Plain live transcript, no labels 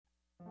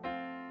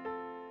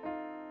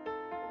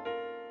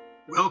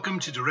Welcome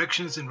to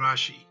Directions in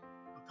Rashi,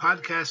 a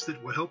podcast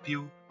that will help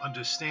you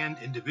understand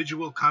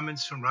individual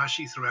comments from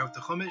Rashi throughout the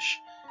Chumash,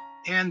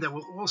 and that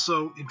will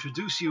also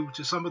introduce you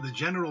to some of the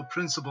general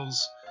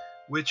principles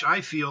which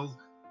I feel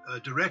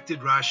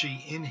directed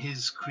Rashi in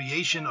his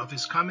creation of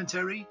his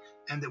commentary,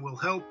 and that will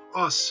help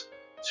us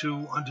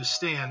to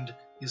understand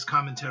his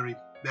commentary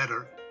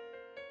better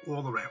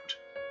all around.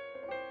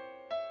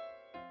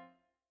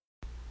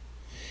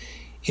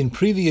 In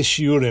previous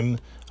shiurim,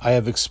 I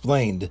have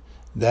explained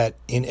that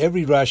in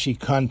every Rashi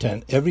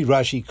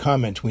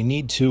comment, we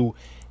need to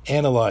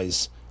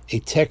analyze a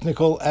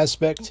technical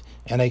aspect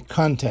and a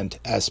content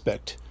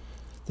aspect.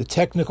 The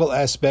technical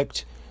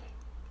aspect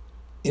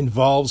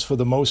involves, for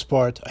the most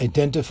part,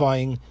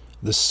 identifying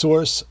the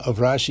source of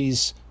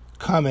Rashi's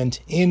comment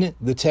in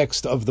the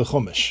text of the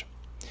Chumash.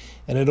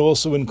 And it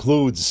also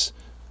includes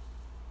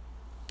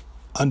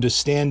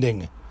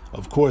understanding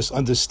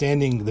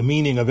the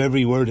meaning of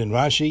every word in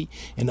Rashi,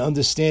 and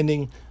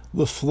understanding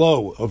the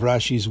flow of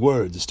Rashi's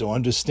words, to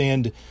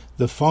understand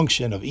the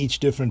function of each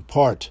different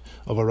part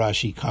of a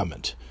Rashi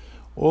comment.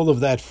 All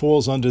of that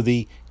falls under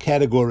the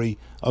category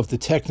of the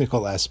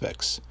technical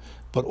aspects.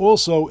 But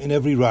also in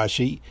every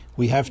Rashi,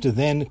 we have to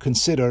then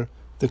consider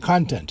the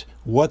content.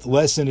 What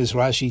lesson is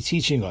Rashi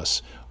teaching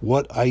us?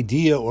 What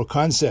idea or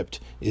concept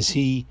is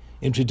he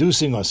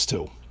introducing us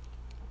to?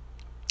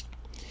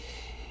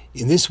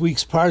 In this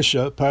week's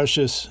Parsha,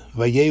 Parshas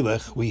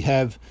Vayelech, we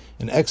have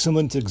an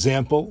excellent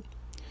example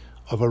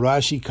of a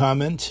Rashi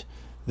comment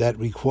that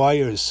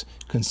requires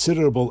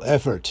considerable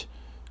effort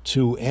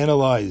to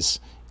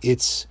analyze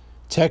its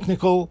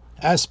technical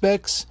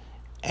aspects,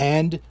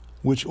 and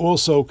which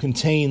also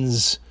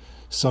contains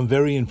some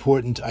very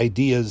important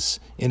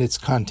ideas in its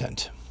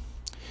content.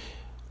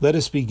 Let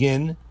us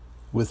begin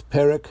with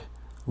Perek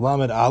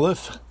Lamed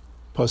Aleph,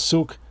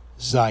 Pasuk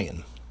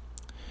Zayin.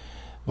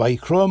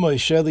 Vayikra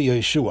Moshe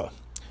liYehoshua.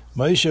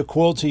 Moshe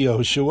called to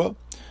Yehoshua,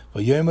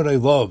 Vayomer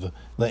Elov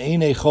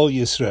le'enei chol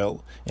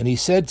Yisrael, and he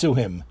said to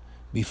him,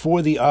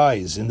 before the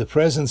eyes, in the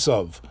presence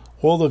of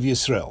all of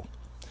Yisrael,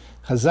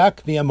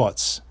 Chazak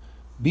v'yamotz,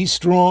 be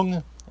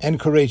strong and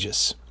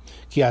courageous.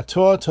 Ki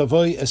ato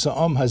tavoi es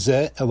ha'am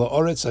hazeh el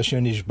ha'oretz asher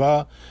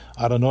nishba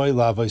Adonai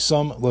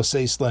la'avosom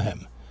loseis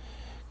lahem.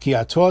 Ki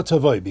ato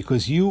tavoi,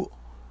 because you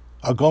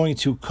are going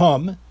to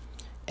come,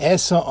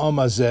 es ha'am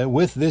hazeh,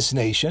 with this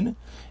nation,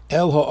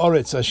 El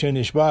ha'oretz asher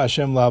nishba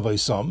Hashem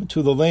la'avosom,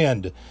 to the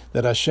land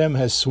that Hashem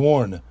has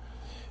sworn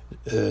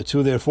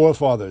to their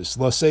forefathers,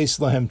 loseis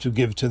lahem, to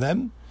give to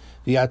them,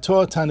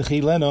 v'ato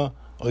tanchilena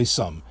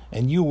oisam,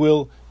 and you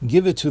will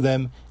give it to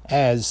them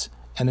as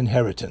an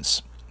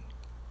inheritance.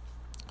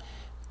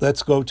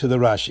 Let's go to the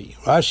Rashi.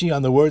 Rashi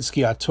on the words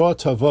ki ato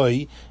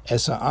tavoi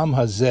es ha'am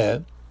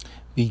hazeh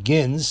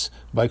begins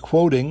by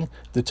quoting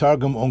the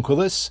Targum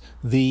Onkelos,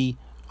 the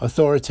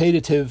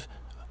authoritative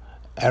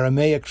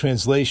Aramaic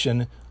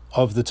translation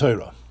of the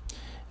Torah.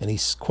 And he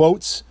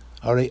quotes,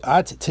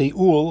 Areat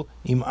te'ul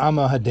im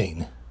ama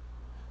hadein,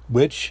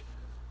 which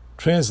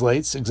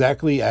translates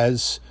exactly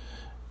as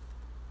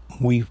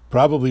we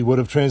probably would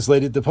have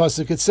translated the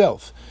pasuk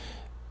itself.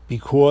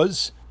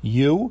 Because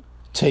you,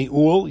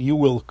 te'ul, you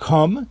will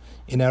come.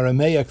 In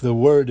Aramaic, the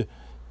word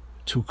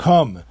to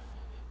come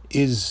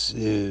is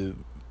the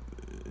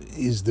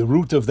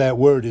root of that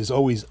word is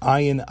always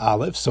ayin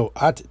aleph. So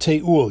at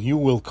te'ul, you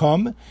will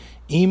come,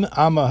 im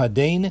ama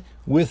hadein,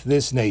 with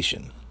this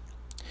nation.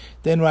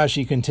 Then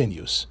Rashi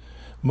continues,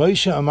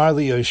 Moshe amar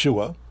li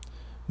Yehoshua,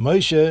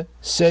 Moshe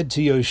said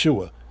to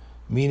Yehoshua,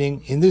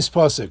 meaning in this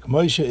pasuk,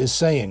 Moshe is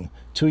saying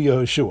to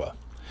Yehoshua,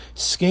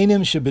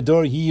 Skenim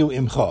shebedor yiyu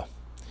imcha,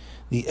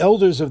 the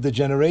elders of the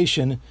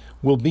generation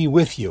will be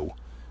with you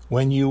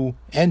when you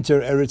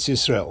enter Eretz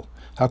Yisrael,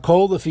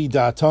 hakol lefi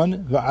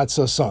da'aton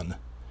va'atzason,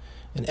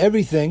 and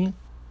everything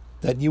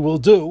that you will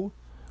do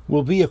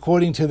will be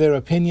according to their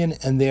opinion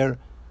and their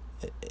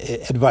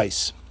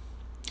advice.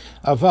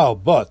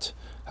 Aval, but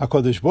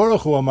HaKadosh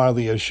Baruch Hu amar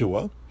li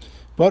Yehoshua,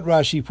 but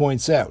Rashi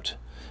points out,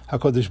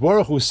 HaKadosh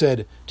Baruch Hu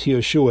said to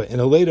Yehoshua in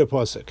a later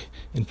pasuk,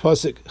 in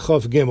pasuk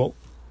Chav Gimel,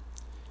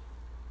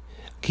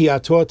 Ki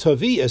ato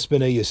tavi es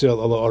b'nei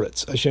Yisrael al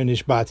ha'oretz asher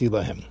nishbati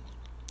lahem.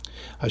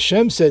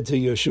 Hashem said to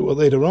Yehoshua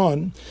later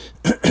on,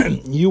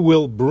 you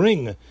will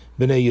bring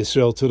b'nei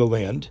Yisrael to the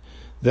land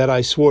that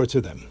I swore to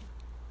them.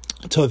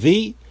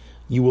 Tavi,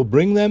 you will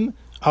bring them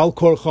al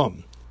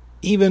korcham,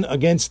 even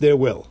against their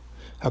will.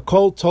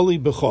 Hakol toli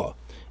b'cha,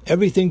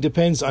 everything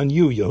depends on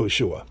you,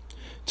 Yehoshua.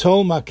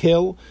 Tol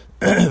makel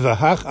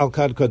v'hach al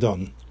kad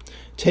kadon,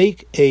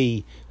 take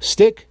a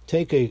stick,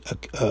 take a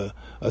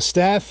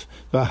staff,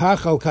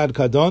 v'hach al kad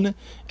kadon,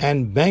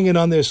 and bang it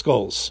on their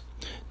skulls.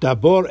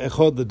 Dabor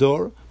echod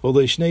l'dor,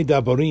 v'leishnei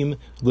daborim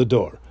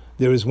l'dor.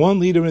 There is one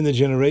leader in the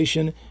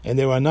generation, and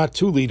there are not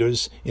two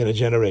leaders in a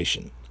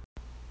generation.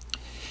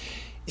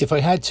 If I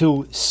had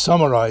to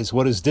summarize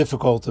what is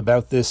difficult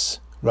about this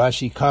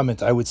Rashi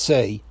comment, I would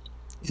say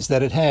is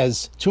that it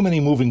has too many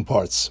moving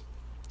parts.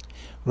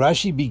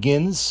 Rashi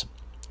begins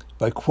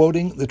by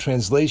quoting the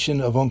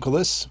translation of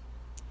Onkelos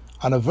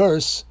on a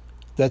verse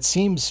that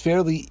seems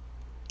fairly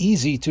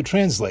easy to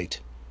translate.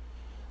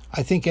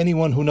 I think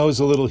anyone who knows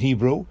a little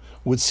Hebrew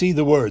would see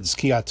the words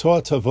Ki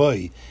ato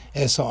tavoi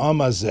es ha'am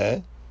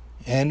hazeh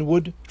and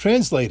would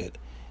translate it.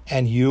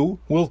 And you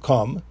will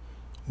come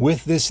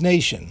with this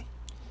nation.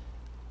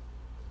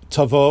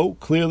 Tavo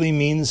clearly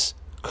means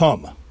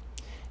come.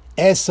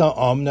 Es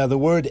ha'am, now the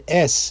word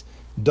es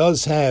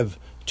does have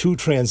two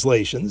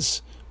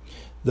translations.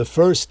 The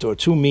first, or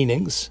two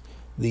meanings,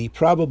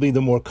 probably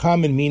the more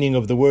common meaning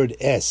of the word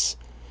es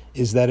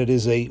is that it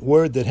is a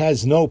word that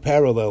has no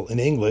parallel in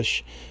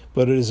English,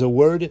 but it is a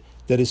word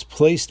that is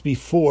placed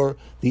before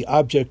the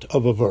object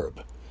of a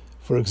verb.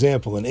 For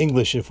example, in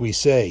English, if we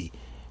say,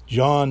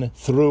 John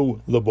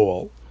threw the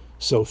ball,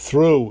 so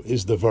threw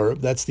is the verb,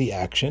 that's the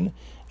action,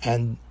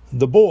 and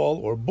the ball,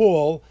 or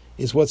ball,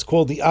 is what's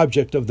called the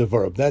object of the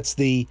verb. That's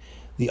the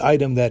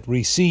item that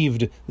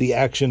received the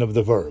action of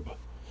the verb.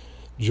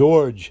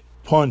 George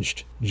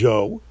punched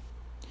Joe,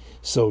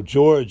 so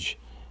George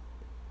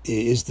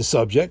is the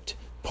subject,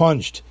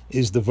 punched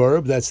is the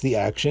verb, that's the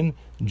action,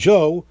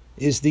 Joe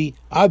is the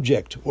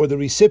object or the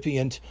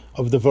recipient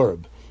of the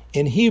verb.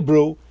 In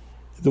Hebrew,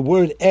 the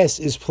word es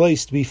is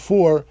placed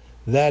before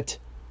that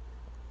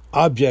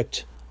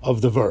object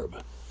of the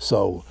verb.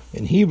 So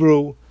in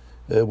Hebrew,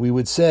 we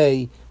would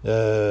say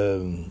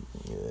Chaim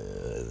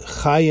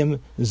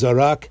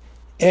zarak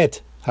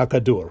et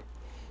hakadur,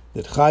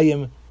 that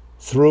Chaim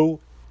threw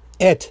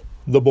et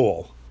the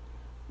ball.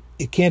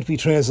 It can't be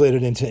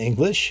translated into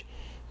English,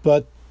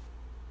 but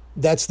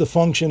that's the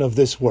function of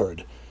this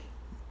word.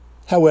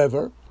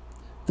 However,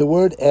 the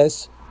word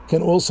es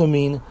can also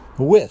mean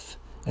with,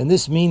 and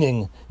this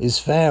meaning is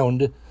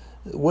found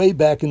way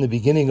back in the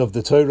beginning of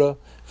the Torah.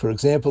 For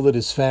example, it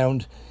is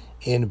found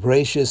in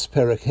Bereshis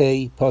Perek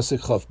Hey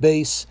Pasuk Chaf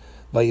Beis,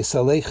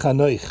 Vayisalei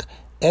Chanoich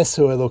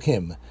Eso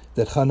Elokim,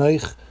 that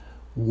Chanoich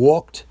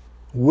walked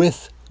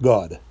with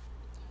God.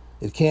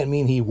 It can't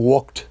mean he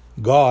walked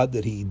God,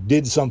 that he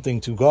did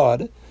something to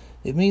God.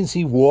 It means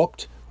he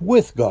walked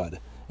with God.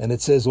 And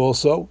it says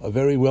also, a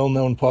very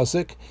well-known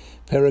pasuk,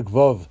 Perek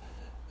Vav,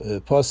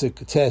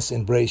 pasuk Tes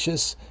in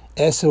Bereshis,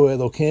 Es ho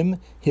Elokim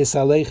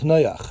hisalech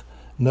Noach.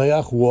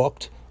 Noach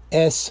walked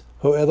Es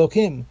ho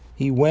Elokim.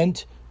 He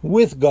went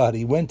with God.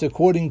 He went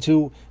according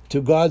to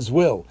God's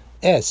will.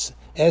 Es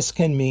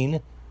can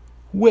mean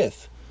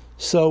with.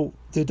 So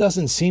there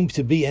doesn't seem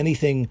to be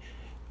anything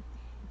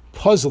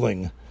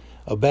puzzling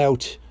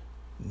about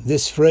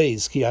this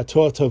phrase, Ki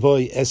ato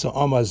tavoi es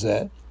ha'am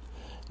hazeh.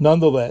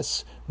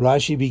 Nonetheless,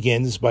 Rashi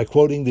begins by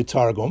quoting the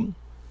Targum,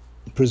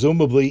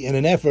 presumably in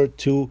an effort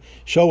to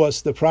show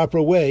us the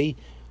proper way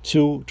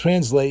to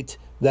translate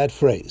that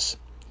phrase.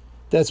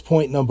 That's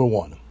point number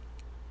one.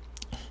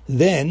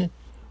 Then,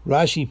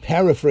 Rashi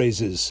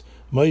paraphrases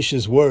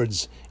Moshe's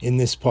words in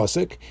this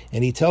pasuk,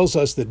 and he tells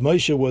us that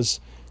Moshe was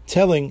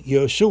telling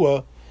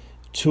Yeshua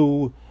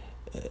to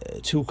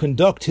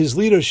conduct his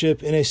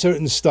leadership in a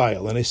certain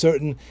style, in a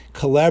certain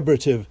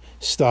collaborative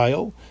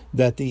style,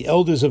 that the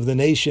elders of the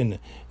nation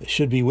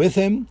should be with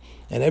him,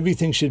 and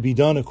everything should be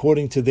done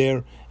according to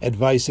their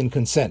advice and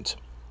consent.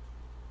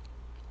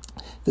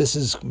 This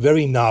is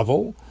very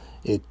novel.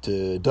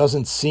 It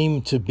doesn't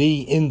seem to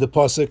be in the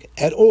pasuk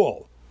at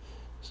all.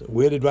 So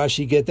where did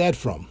Rashi get that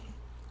from?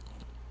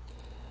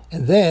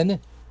 And then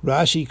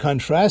Rashi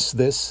contrasts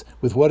this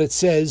with what it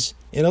says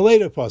in a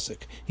later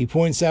pasuk. He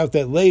points out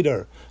that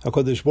later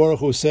HaKadosh Baruch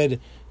Hu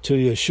said to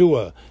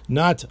Yeshua,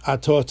 not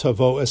ato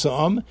tavo es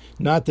ha'am,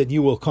 not that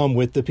you will come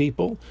with the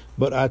people,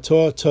 but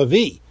ato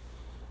tavi,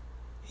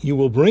 you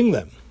will bring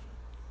them.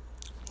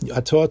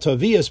 Ato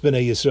tavi es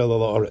b'nei Yisrael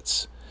ala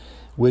haaretz,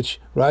 which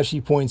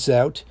Rashi points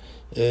out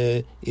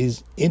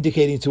is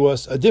indicating to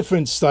us a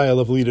different style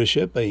of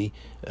leadership,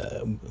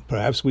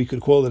 perhaps we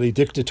could call it a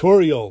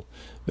dictatorial,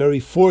 very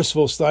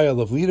forceful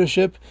style of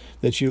leadership,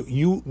 that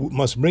you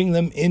must bring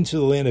them into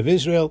the land of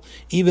Israel,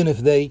 even if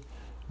they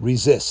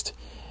resist.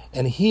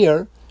 And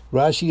here,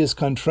 Rashi is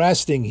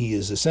contrasting, he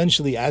is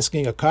essentially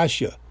asking a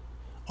kasha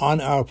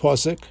on our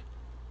pasuk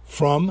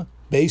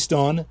based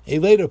on a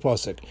later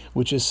pasuk,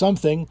 which is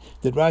something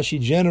that Rashi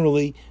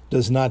generally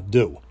does not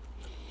do.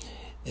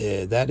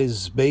 That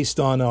is based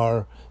on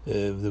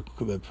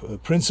the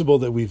principle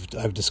that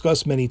I've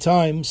discussed many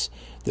times,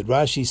 that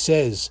Rashi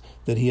says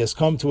that he has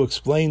come to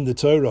explain the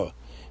Torah,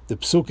 the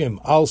psukim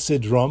al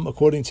sidram,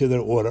 according to their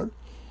order.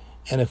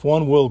 And if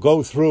one will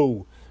go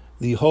through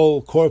the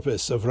whole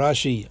corpus of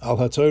Rashi al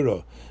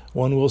HaTorah,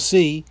 one will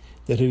see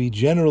that he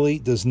generally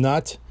does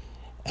not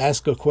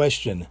ask a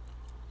question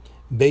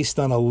based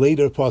on a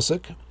later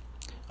pasuk,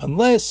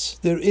 unless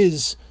there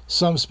is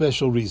some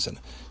special reason.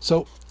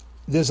 So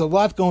there's a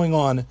lot going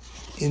on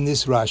in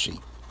this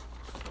Rashi.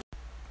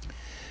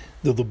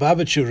 The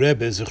Lubavitcher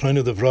Rebbe,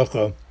 Zechrono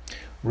Livracha,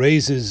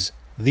 raises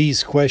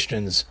these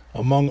questions,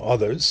 among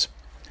others,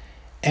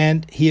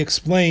 and he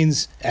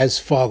explains as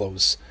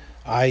follows.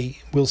 I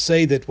will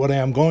say that what I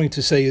am going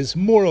to say is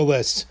more or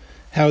less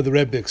how the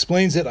Rebbe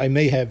explains it. I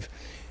may have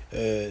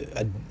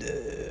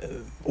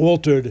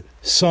altered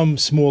some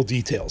small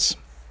details.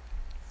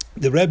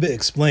 The Rebbe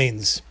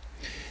explains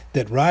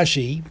that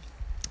Rashi,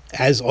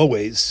 as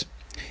always,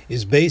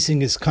 is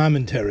basing his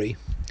commentary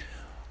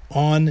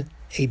on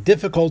a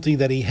difficulty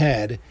that he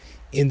had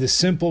in the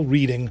simple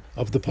reading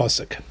of the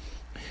pasuk.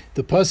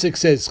 The pasuk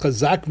says,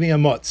 "Chazak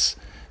v'amotz,"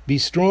 be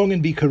strong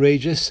and be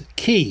courageous.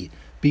 Ki,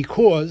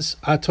 because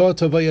atah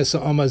tavayas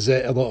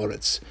amazeh el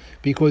haaretz,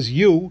 because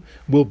you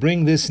will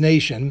bring this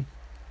nation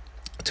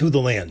to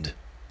the land.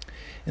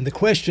 And the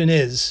question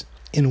is,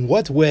 in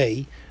what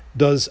way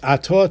does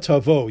atah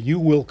tavo, you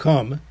will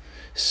come,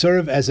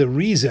 serve as a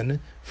reason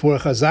for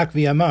chazak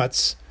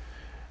v'amatz,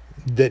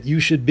 that you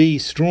should be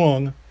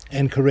strong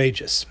and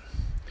courageous?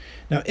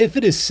 Now, if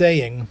it is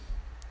saying,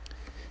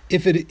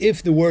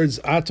 if the words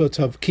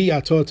atah ki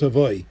atah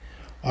tavoi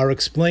are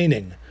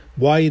explaining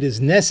why it is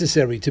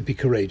necessary to be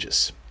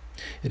courageous,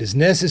 it is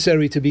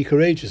necessary to be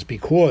courageous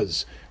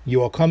because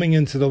you are coming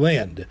into the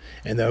land,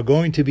 and there are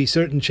going to be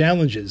certain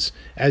challenges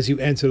as you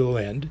enter the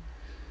land.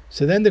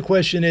 So then the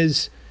question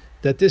is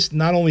that this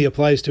not only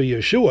applies to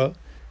Yeshua,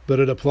 but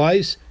it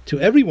applies to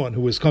everyone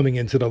who is coming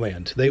into the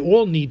land. They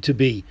all need to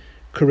be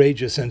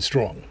courageous and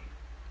strong.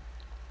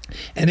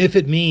 And if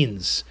it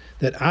means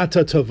that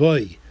atah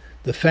tavoi,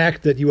 the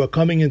fact that you are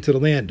coming into the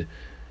land,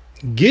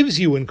 gives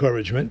you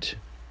encouragement,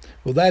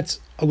 well, that's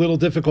a little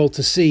difficult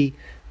to see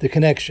the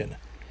connection.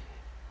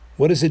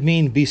 What does it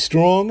mean, be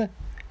strong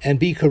and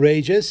be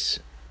courageous?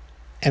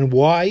 And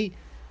why?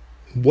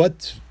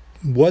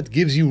 What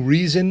gives you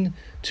reason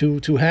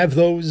to have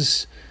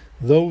those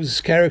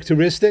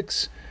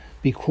characteristics?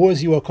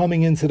 Because you are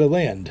coming into the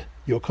land.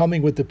 You're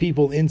coming with the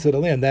people into the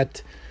land.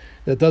 That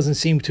doesn't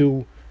seem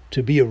to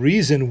be a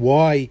reason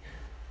why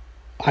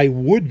I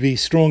would be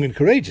strong and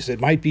courageous. It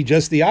might be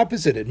just the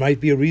opposite. It might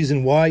be a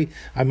reason why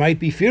I might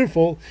be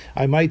fearful.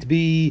 I might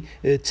be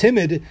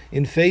timid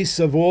in face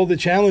of all the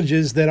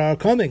challenges that are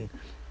coming.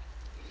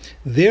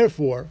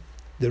 Therefore,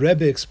 the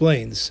Rebbe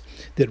explains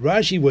that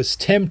Rashi was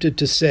tempted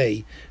to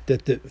say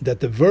that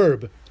the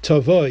verb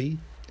tavoi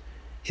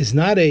is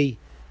not a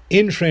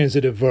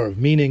intransitive verb,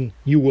 meaning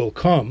you will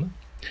come,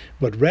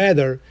 but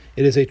rather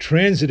it is a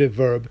transitive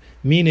verb,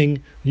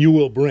 meaning you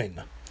will bring.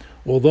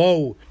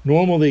 Although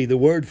normally the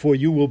word for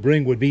you will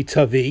bring would be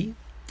tavi,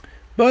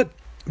 but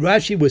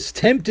Rashi was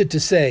tempted to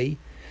say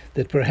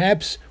that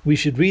perhaps we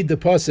should read the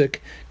pasuk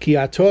ki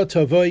atah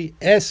tavoi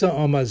esa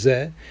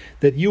amazeh,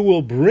 that you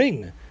will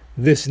bring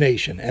this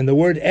nation. And the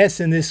word es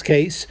in this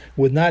case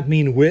would not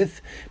mean with,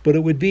 but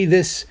it would be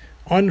this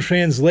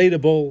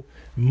untranslatable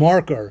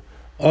marker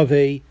of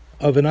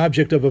an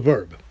object of a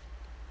verb.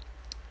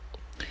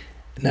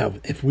 Now,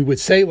 if we would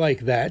say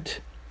like that,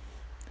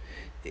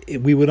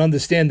 we would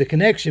understand the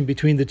connection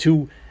between the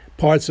two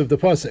parts of the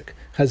pasuk.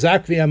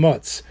 Chazak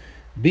v'amotz,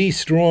 be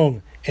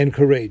strong and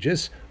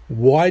courageous.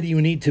 Why do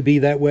you need to be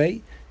that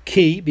way?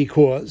 Ki,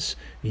 because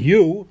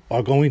you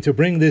are going to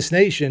bring this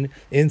nation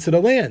into the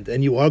land,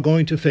 and you are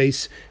going to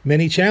face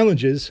many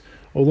challenges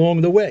along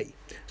the way.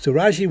 So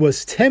Rashi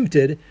was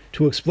tempted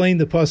to explain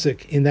the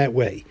pasuk in that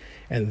way,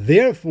 and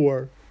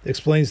therefore,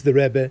 explains the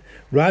Rebbe,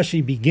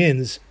 Rashi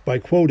begins by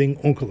quoting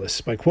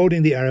Onkelos, by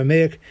quoting the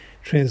Aramaic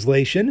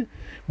translation,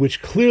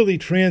 which clearly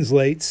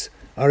translates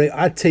Are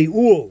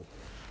ateul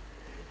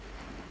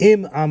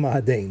im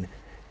amahadein.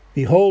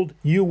 Behold,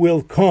 you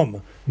will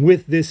come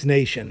with this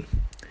nation.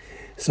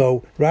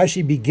 So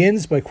Rashi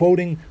begins by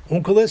quoting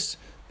Onkelos,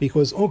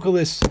 because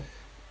Onkelos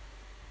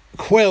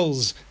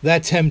quells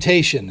that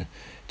temptation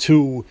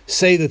to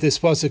say that this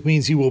pasuk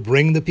means you will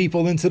bring the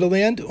people into the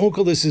land.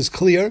 Onkelos is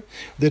clear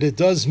that it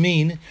does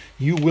mean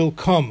you will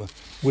come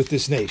with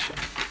this nation.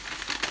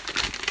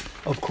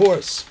 Of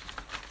course,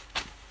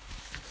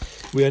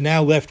 we are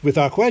now left with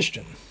our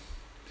question.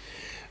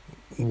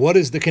 What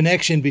is the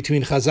connection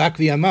between chazak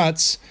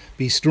v'amatz,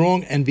 be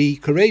strong and be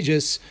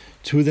courageous,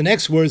 to the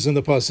next words in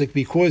the pasuk,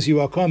 because you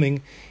are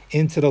coming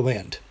into the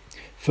land?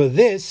 For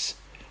this,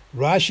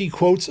 Rashi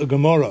quotes a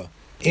Gemara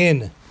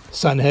in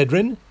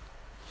Sanhedrin,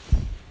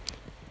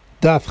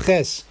 Daf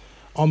Ches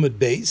Amud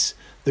Beis.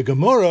 The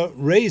Gemara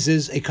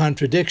raises a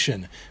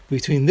contradiction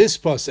between this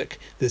pasuk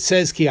that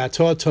says Ki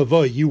atah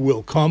tavo, you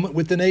will come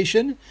with the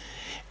nation,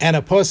 and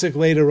a pasuk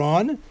later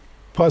on,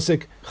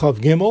 pasuk Chav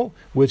Gimel,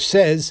 which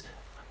says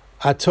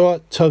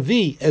atah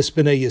tavi es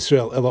bnei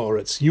Yisrael el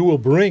haaretz, you will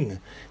bring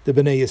the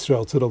bnei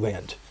Yisrael to the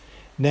land.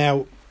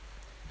 Now,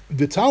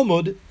 the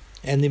Talmud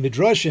and the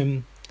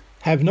Midrashim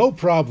have no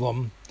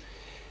problem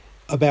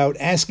about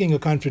asking a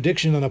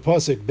contradiction on a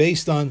pasuk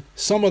based on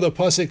some other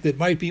pasuk that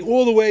might be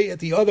all the way at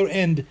the other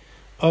end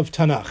of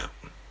Tanakh.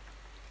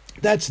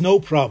 That's no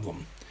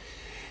problem.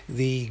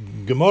 The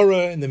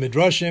Gemara and the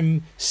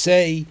Midrashim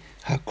say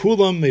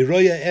Hakulam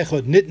Meroya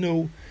Echad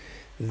Nitnu.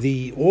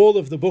 All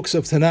of the books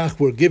of Tanakh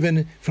were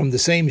given from the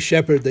same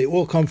shepherd. They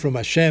all come from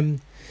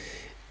Hashem.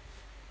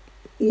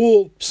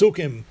 All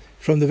psukim,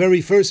 from the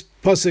very first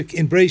pasuk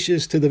in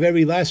Bereishis to the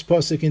very last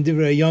pasuk in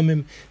Divrei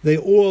Yomim, they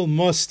all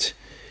must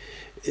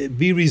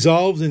be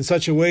resolved in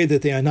such a way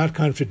that they are not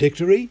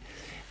contradictory.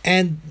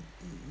 And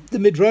the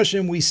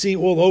Midrashim we see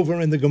all over,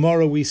 and the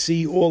Gemara we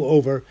see all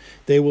over.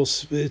 They will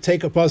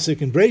take a pasuk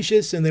in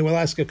Bereishis and they will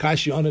ask a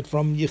kashi on it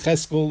from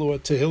Yecheskel or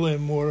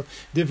Tehillim or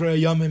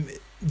Divrei Yomim.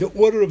 the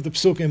order of the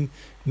psukim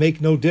makes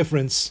no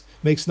difference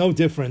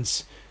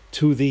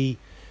to the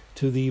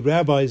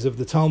rabbis of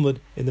the Talmud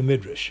in the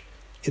Midrash.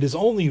 It is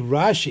only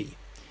Rashi,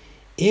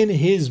 in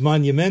his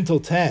monumental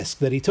task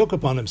that he took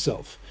upon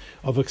himself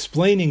of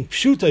explaining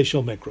Pshutei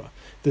Shel Mikra,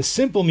 the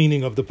simple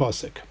meaning of the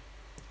pasuk.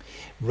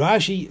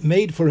 Rashi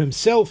made for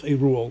himself a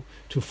rule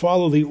to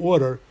follow the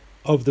order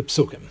of the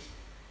psukim.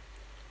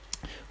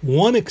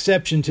 One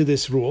exception to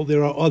this rule,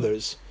 there are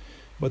others,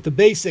 but the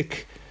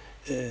basic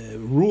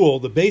rule,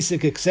 the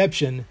basic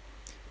exception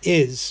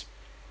is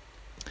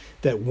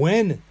that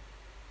when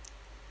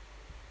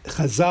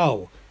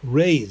Chazal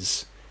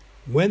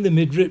when the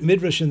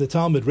Midrash and the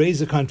Talmud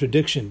raise a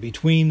contradiction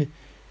between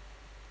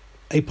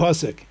a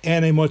pasuk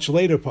and a much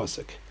later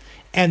pasuk,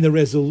 and the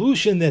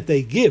resolution that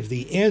they give,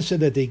 the answer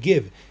that they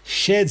give,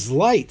 sheds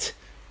light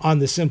on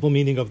the simple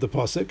meaning of the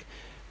pasuk,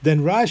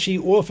 then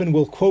Rashi often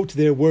will quote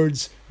their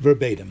words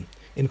verbatim,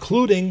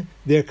 including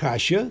their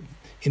kasha,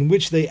 in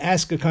which they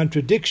ask a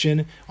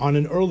contradiction on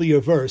an earlier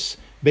verse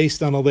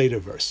based on a later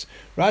verse.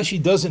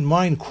 Rashi doesn't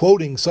mind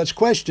quoting such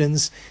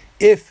questions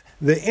if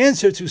the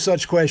answer to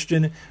such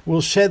question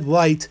will shed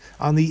light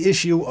on the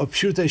issue of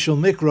Pshutei Shel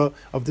Mikra,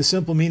 of the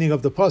simple meaning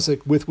of the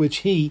pasuk with which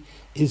he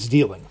is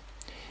dealing.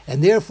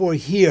 And therefore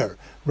here,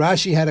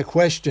 Rashi had a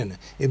question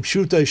in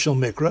Pshutei Shel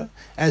Mikra,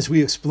 as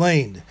we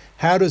explained.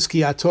 How does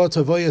Ki Ato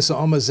Tavoyas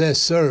Ha'amazeh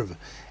serve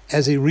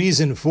as a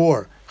reason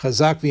for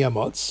Chazak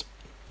V'Yamotz?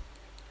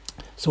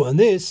 So in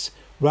this,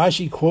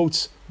 Rashi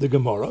quotes the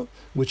Gemara,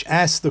 which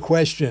asks the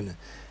question,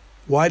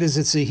 why does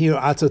it say here,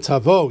 Ata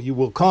Tavo, you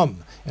will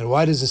come? And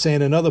why does it say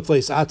in another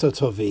place, Ata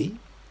Tovi?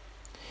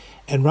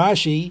 And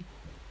Rashi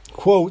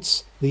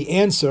quotes the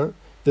answer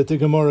that the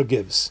Gemara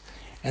gives.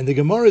 And the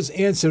Gemara's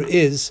answer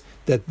is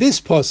that this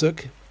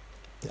pasuk,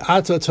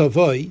 Ata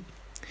Tavoi,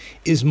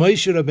 is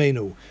Moshe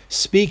Rabbeinu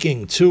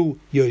speaking to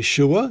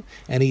Yeshua,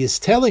 and he is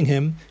telling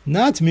him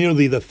not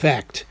merely the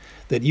fact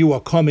that you are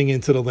coming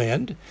into the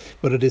land,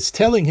 but it is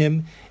telling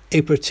him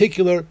a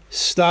particular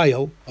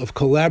style of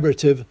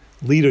collaborative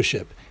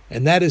leadership.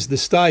 And that is the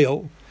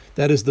style,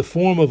 that is the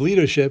form of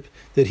leadership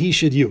that he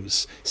should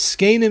use.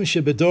 Skenim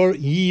shebedor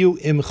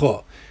yiyu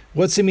imcha.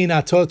 What's it mean?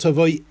 Ato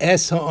tavoi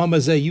es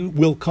ha'amazeh. You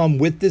will come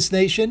with this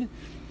nation.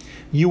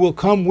 You will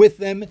come with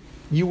them.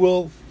 You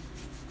will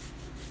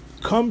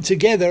come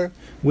together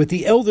with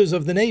the elders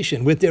of the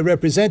nation, with their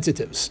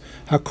representatives.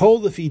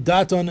 Hakol lefi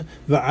daton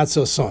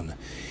va'atzoson.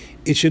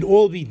 It should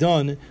all be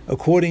done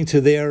according to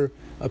their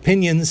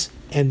opinions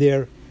and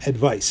their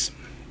advice.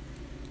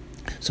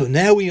 So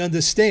now we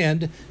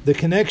understand the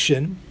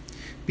connection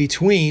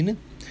between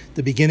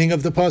the beginning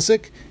of the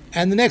pasuk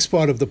and the next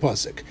part of the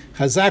pasuk.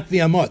 Chazak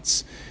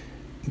v'yamotz,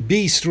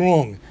 be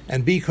strong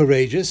and be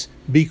courageous,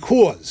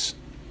 because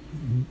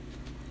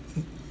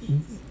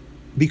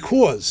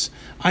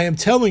I am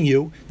telling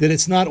you that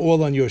it's not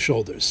all on your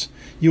shoulders.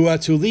 You are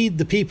to lead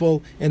the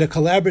people in a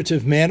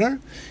collaborative manner.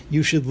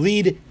 You should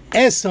lead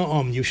es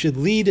ha'am, you should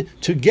lead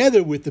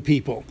together with the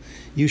people.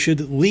 You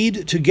should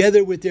lead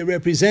together with their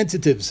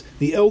representatives,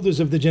 the elders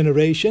of the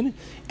generation,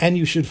 and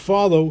you should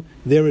follow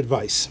their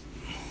advice.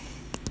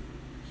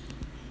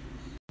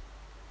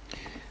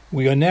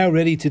 We are now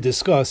ready to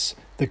discuss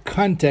the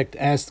content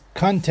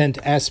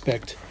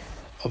aspect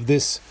of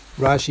this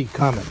Rashi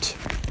comment.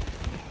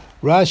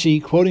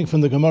 Rashi, quoting from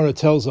the Gemara,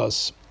 tells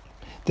us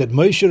that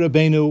Moshe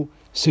Rabbeinu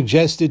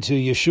suggested to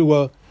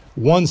Yeshua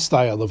one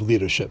style of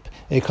leadership,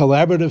 a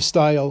collaborative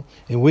style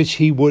in which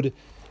he would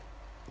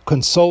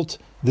consult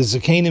the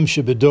Zakenim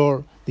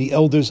Shebedor, the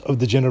elders of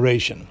the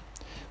generation.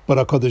 But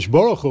HaKadosh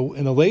Baruch Hu,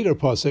 in a later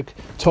pasuk,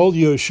 told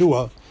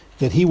Yeshua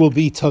that he will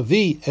be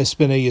Tavi es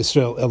Bnei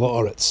Yisrael el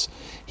ha'aretz.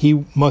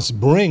 He must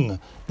bring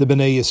the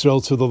Bnei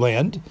Yisrael to the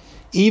land,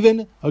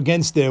 even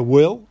against their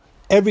will.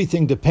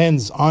 Everything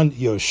depends on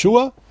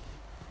Yeshua.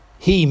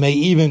 He may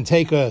even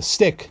take a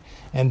stick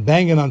and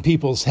bang it on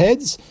people's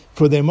heads,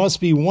 for there must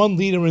be one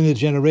leader in the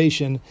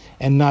generation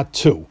and not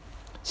two.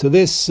 So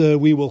this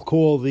we will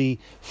call the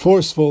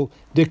forceful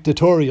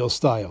dictatorial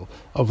style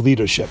of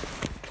leadership.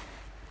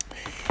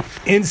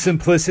 In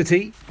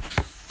simplicity,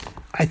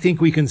 I think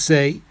we can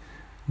say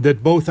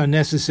that both are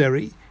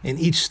necessary, and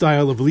each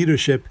style of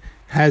leadership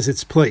has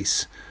its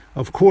place.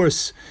 Of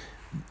course,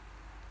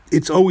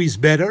 it's always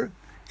better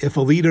if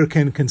a leader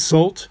can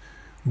consult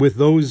with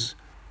those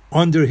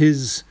under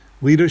his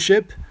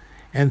leadership,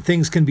 and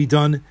things can be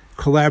done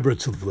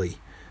collaboratively.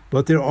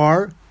 But there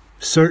are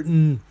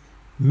certain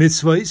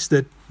mitzvahs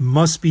that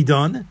must be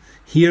done.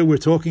 Here we're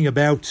talking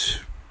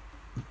about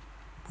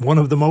one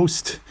of the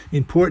most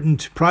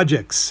important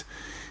projects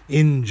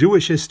in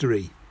Jewish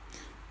history,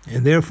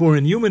 and therefore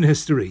in human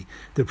history,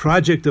 the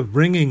project of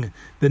bringing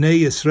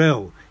Bnei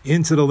Yisrael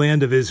into the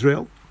land of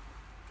Israel.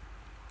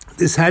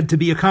 This had to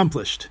be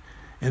accomplished,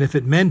 and if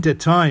it meant at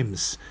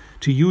times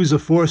to use a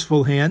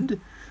forceful hand,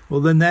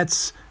 well, then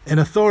that's an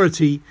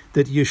authority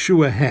that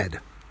Yeshua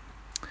had.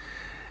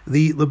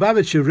 The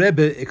Lubavitcher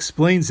Rebbe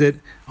explains it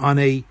on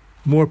a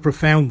more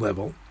profound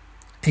level.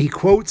 He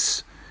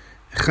quotes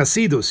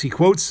Chassidus, he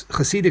quotes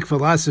Chassidic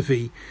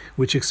philosophy,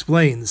 which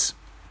explains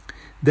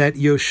that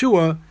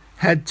Yeshua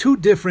had two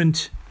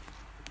different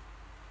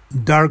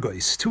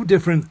dargos, two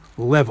different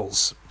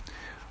levels.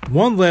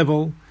 One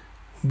level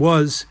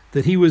was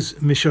that he was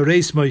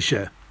Mishares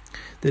Moshe,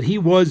 that he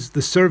was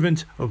the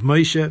servant of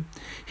Moshe.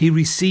 He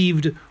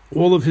received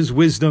all of his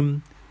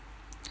wisdom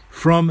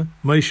from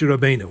Moshe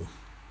Rabbeinu.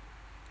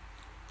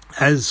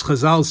 As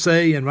Chazal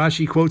say, and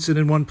Rashi quotes it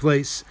in one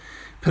place,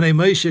 Pnei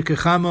Moshe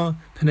kechama,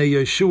 Pnei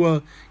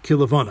Yeshua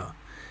kilavana.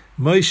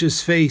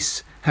 Moshe's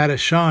face had a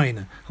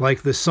shine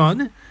like the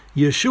sun.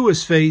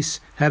 Yeshua's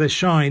face had a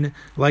shine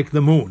like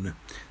the moon.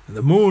 And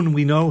the moon,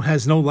 we know,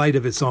 has no light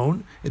of its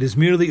own. It is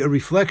merely a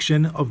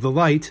reflection of the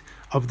light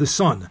of the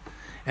sun.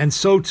 And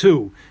so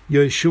too,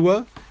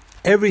 Yeshua,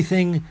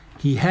 everything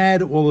he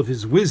had, all of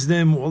his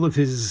wisdom, all of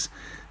his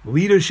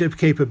leadership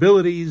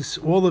capabilities,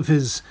 all of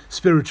his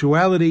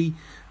spirituality,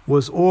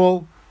 was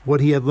all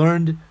what he had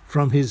learned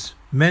from his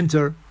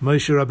mentor,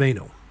 Moshe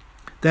Rabbeinu.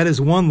 That is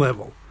one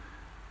level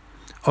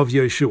of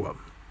Yeshua.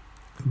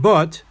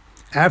 But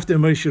after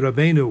Moshe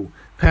Rabbeinu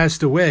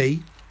passed away,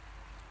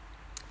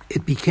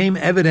 it became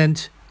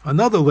evident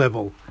another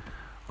level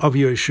of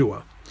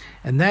Yeshua,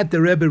 and that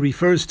the Rebbe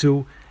refers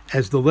to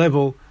as the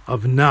level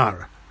of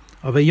Nar,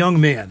 of a young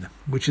man,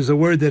 which is a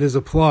word that is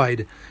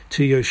applied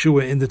to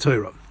Yeshua in the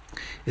Torah.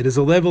 It is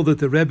a level that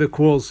the Rebbe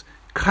calls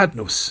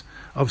katnus,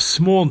 of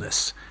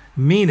smallness,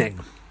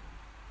 meaning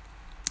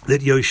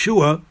that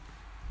Yeshua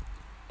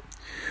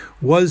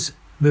was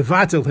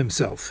mevatel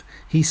himself.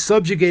 He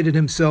subjugated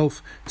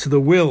himself to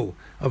the will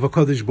of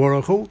HaKadosh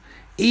Baruch Hu,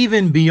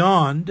 even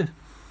beyond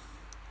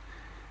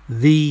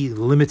the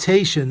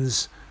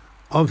limitations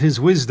of his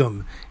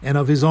wisdom and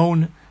of his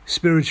own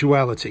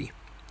spirituality.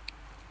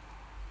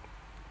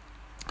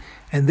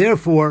 And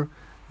therefore,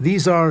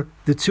 these are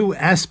the two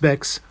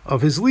aspects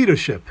of his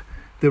leadership,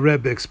 the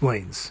Rebbe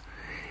explains.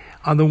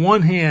 On the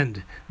one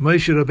hand,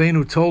 Moshe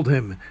Rabbeinu told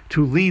him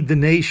to lead the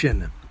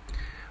nation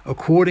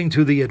according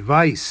to the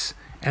advice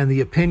and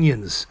the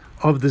opinions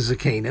of the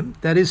Zakanim,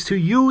 that is, to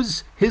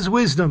use his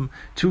wisdom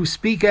to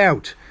speak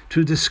out,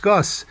 to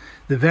discuss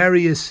the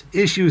various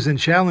issues and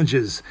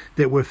challenges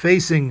that were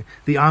facing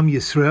the Am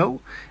Yisrael,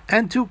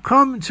 and to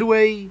come to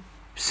a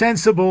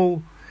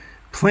sensible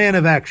plan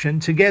of action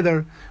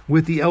together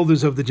with the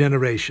elders of the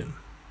generation.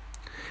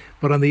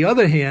 But on the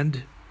other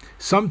hand,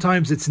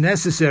 sometimes it was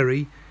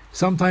necessary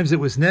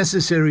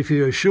for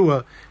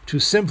Yeshua to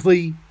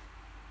simply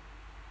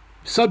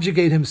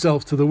subjugate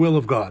himself to the will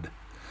of God.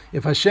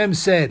 If Hashem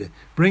said,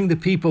 bring the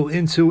people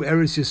into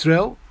Eretz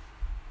Yisrael,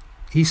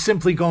 he's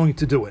simply going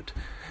to do it.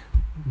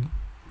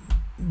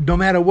 No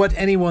matter what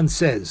anyone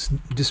says,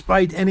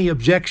 despite any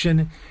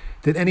objection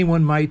that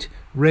anyone might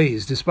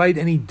raise, despite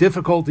any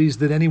difficulties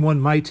that anyone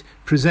might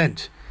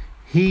present,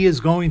 he is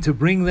going to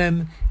bring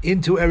them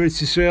into Eretz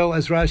Yisrael,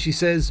 as Rashi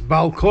says,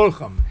 Bal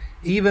Korcham,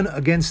 even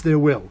against their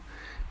will,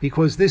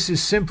 because this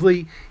is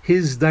simply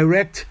his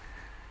direct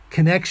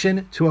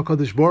connection to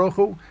HaKadosh Baruch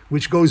Hu,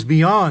 which goes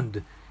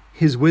beyond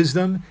his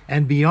wisdom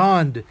and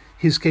beyond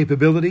his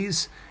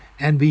capabilities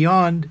and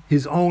beyond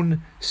his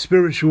own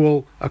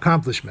spiritual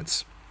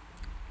accomplishments.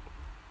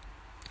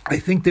 I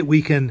think that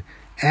we can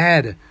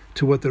add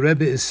to what the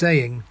Rebbe is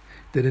saying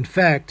that in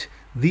fact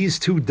these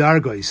two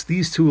dargos,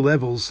 these two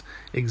levels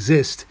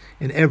exist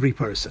in every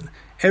person.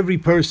 Every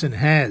person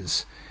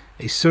has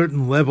a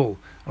certain level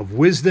of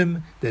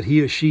wisdom that he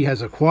or she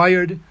has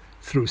acquired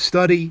through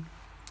study.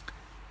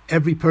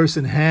 Every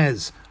person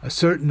has a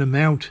certain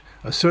amount,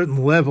 a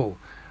certain level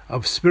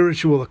of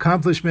spiritual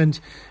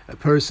accomplishment. A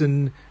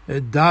person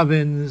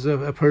davens,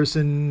 a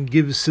person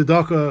gives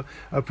tzedakah,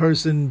 a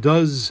person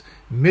does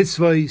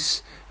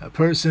mitzvahs, a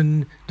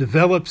person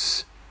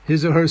develops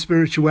his or her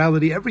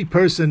spirituality. Every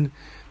person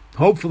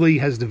hopefully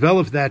has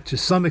developed that to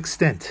some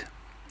extent.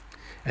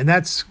 And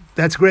that's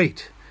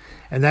great.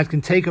 And that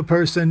can take a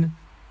person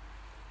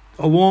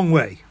a long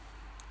way.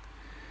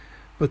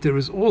 But there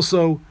is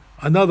also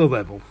another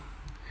level.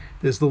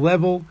 There's the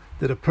level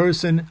that a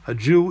person, a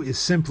Jew, is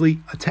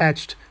simply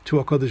attached to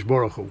HaKadosh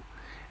Baruch Hu,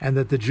 and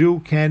that the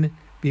Jew can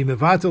be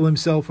mevatel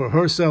himself or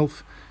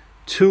herself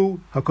to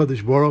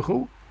HaKadosh Baruch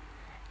Hu,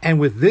 and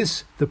with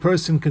this, the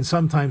person can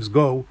sometimes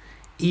go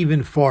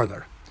even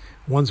farther.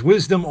 One's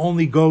wisdom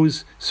only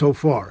goes so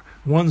far.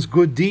 One's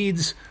good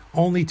deeds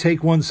only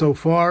take one so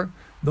far.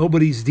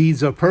 Nobody's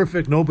deeds are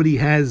perfect. Nobody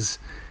has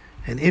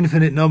an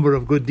infinite number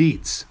of good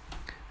deeds.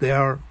 They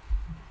are,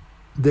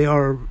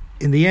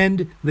 in the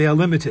end, they are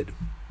limited.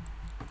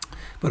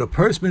 But a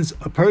person's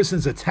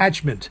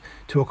attachment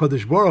to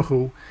HaKadosh Baruch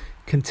Hu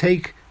can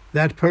take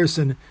that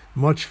person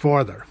much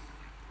farther.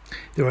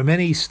 There are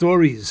many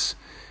stories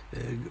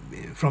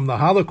from the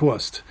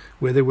Holocaust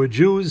where there were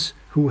Jews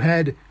who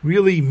had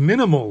really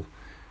minimal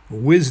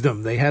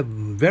wisdom. They had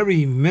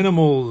very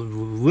minimal,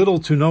 little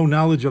to no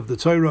knowledge of the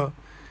Torah.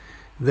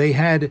 They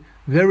had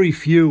very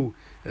few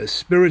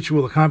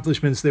spiritual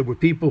accomplishments. There were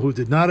people who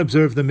did not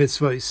observe the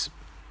mitzvahs.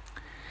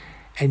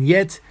 And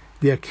yet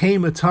there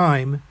came a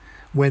time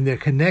when their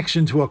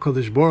connection to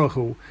HaKadosh Baruch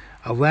Hu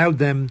allowed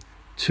them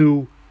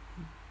to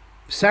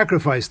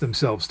sacrifice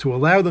themselves, to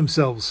allow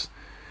themselves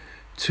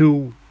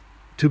to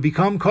to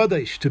become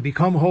Kodesh, to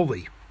become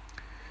holy,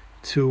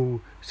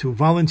 to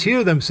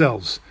volunteer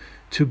themselves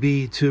to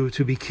be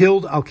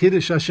killed al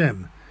Kiddush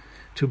Hashem,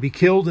 to be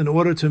killed in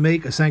order to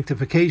make a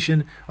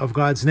sanctification of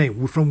God's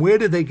name. From where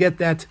did they get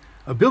that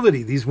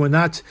ability? These were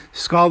not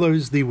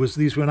scholars.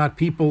 These were not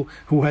people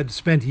who had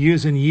spent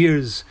years and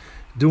years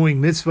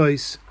doing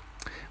mitzvahs,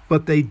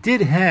 but they did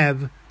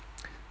have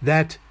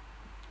that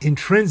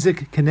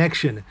intrinsic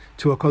connection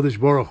to HaKadosh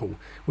Baruch Hu,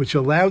 which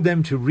allowed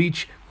them to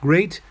reach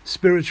great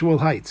spiritual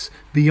heights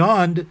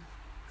beyond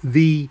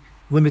the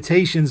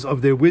limitations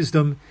of their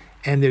wisdom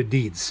and their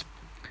deeds.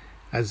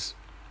 As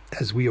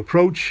we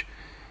approach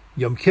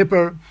Yom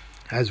Kippur,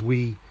 as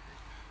we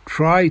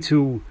try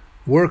to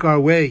work our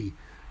way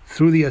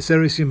through the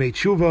Aseret Yemei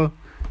Tshuva,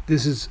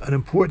 this is an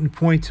important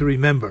point to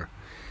remember.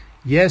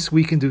 Yes,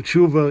 we can do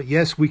tshuva.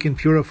 Yes, we can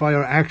purify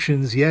our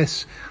actions.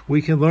 Yes,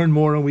 we can learn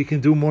more and we can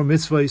do more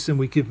mitzvahs and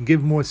we can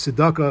give more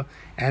tzedakah,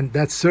 and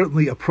that's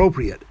certainly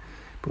appropriate.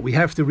 But we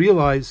have to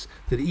realize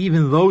that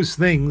even those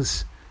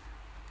things,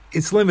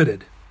 it's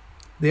limited.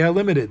 They are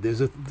limited.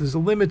 There's a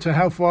limit to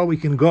how far we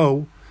can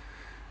go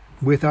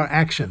with our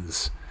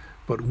actions.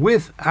 But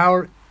with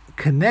our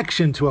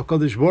connection to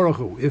HaKadosh Baruch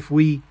Hu, if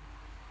we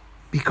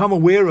become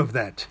aware of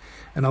that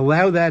and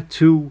allow that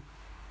to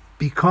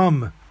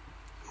become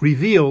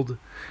revealed,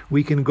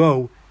 we can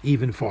go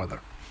even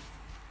farther.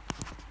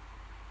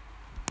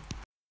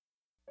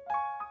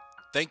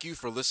 Thank you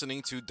for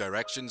listening to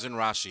Directions in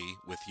Rashi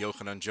with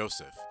Yochanan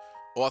Joseph,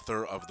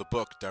 author of the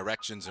book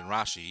Directions in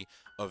Rashi,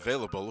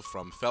 available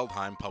from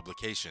Feldheim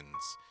Publications.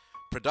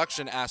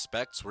 Production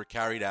aspects were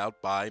carried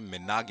out by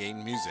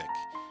Menagin Music.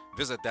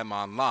 Visit them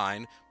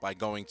online by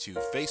going to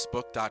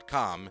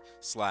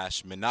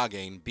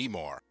facebook.com/Menagin Be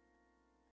More.